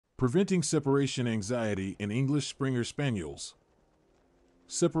Preventing separation anxiety in English Springer Spaniels.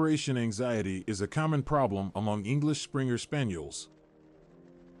 Separation anxiety is a common problem among English Springer Spaniels.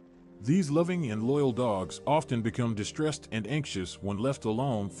 These loving and loyal dogs often become distressed and anxious when left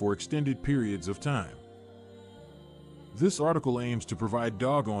alone for extended periods of time. This article aims to provide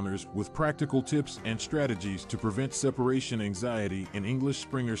dog owners with practical tips and strategies to prevent separation anxiety in English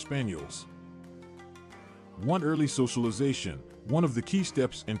Springer Spaniels. 1. Early socialization. One of the key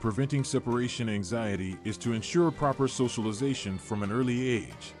steps in preventing separation anxiety is to ensure proper socialization from an early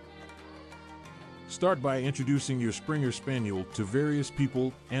age. Start by introducing your Springer Spaniel to various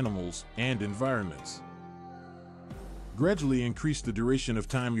people, animals, and environments. Gradually increase the duration of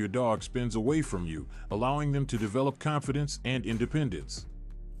time your dog spends away from you, allowing them to develop confidence and independence.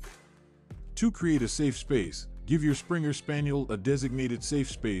 2. Create a safe space. Give your Springer Spaniel a designated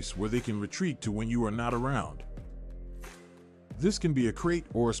safe space where they can retreat to when you are not around. This can be a crate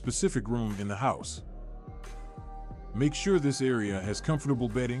or a specific room in the house. Make sure this area has comfortable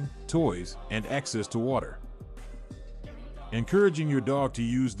bedding, toys, and access to water. Encouraging your dog to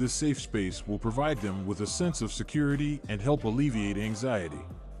use this safe space will provide them with a sense of security and help alleviate anxiety.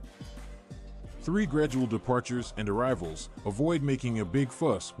 3. Gradual departures and arrivals. Avoid making a big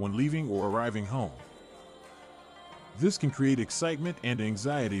fuss when leaving or arriving home. This can create excitement and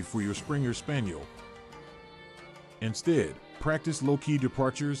anxiety for your Springer Spaniel. Instead, practice low-key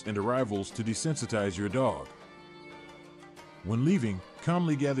departures and arrivals to desensitize your dog. When leaving,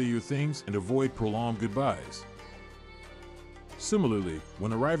 calmly gather your things and avoid prolonged goodbyes. Similarly,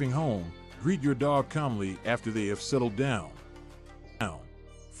 when arriving home, greet your dog calmly after they have settled down.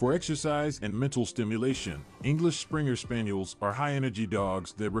 For exercise and mental stimulation, English Springer Spaniels are high-energy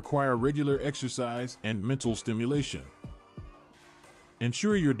dogs that require regular exercise and mental stimulation.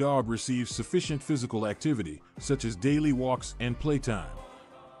 Ensure your dog receives sufficient physical activity, such as daily walks and playtime.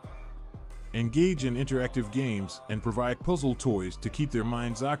 Engage in interactive games and provide puzzle toys to keep their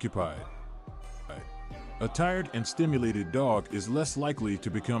minds occupied. A tired and stimulated dog is less likely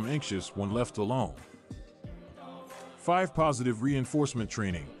to become anxious when left alone. 5. Positive reinforcement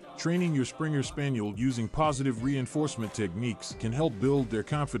training. Training your Springer Spaniel using positive reinforcement techniques can help build their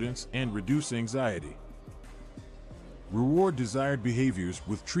confidence and reduce anxiety. Reward desired behaviors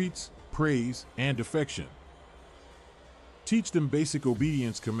with treats, praise, and affection. Teach them basic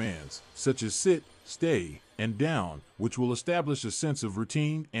obedience commands, such as sit, stay, and down, which will establish a sense of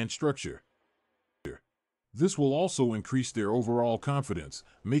routine and structure. This will also increase their overall confidence,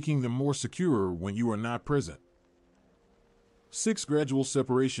 making them more secure when you are not present. 6. Gradual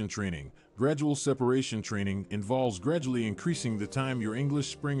separation training. Gradual separation training involves gradually increasing the time your English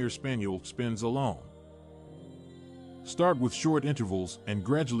Springer Spaniel spends alone. Start with short intervals and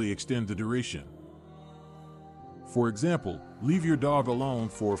gradually extend the duration. For example, leave your dog alone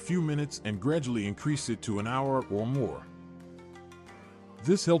for a few minutes and gradually increase it to an hour or more.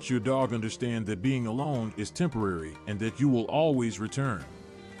 This helps your dog understand that being alone is temporary and that you will always return.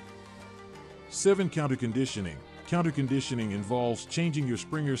 7. Counterconditioning. Counterconditioning involves changing your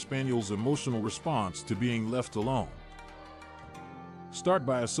Springer Spaniel's emotional response to being left alone. Start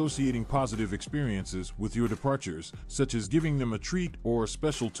by associating positive experiences with your departures, such as giving them a treat or a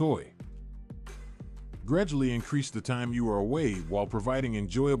special toy. Gradually increase the time you are away while providing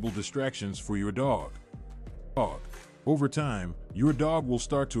enjoyable distractions for your dog. Over time, your dog will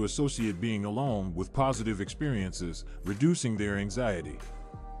start to associate being alone with positive experiences, reducing their anxiety.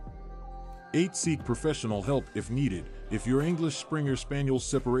 8. Seek professional help if needed. If your English Springer Spaniel's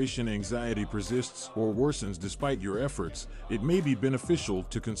separation anxiety persists or worsens despite your efforts, it may be beneficial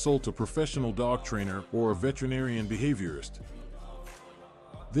to consult a professional dog trainer or a veterinarian behaviorist.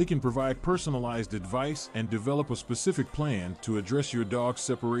 They can provide personalized advice and develop a specific plan to address your dog's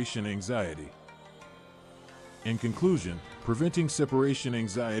separation anxiety. In conclusion, preventing separation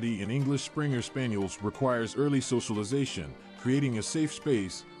anxiety in English Springer Spaniels requires early socialization, creating a safe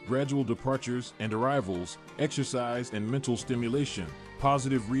space, gradual departures and arrivals, exercise and mental stimulation,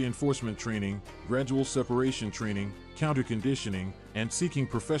 positive reinforcement training, gradual separation training, counterconditioning, and seeking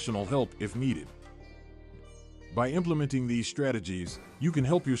professional help if needed. By implementing these strategies, you can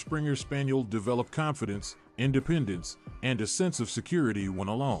help your Springer Spaniel develop confidence, independence, and a sense of security when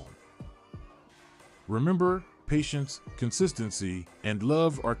alone. Remember, patience, consistency, and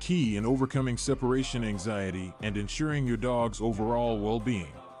love are key in overcoming separation anxiety and ensuring your dog's overall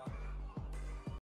well-being.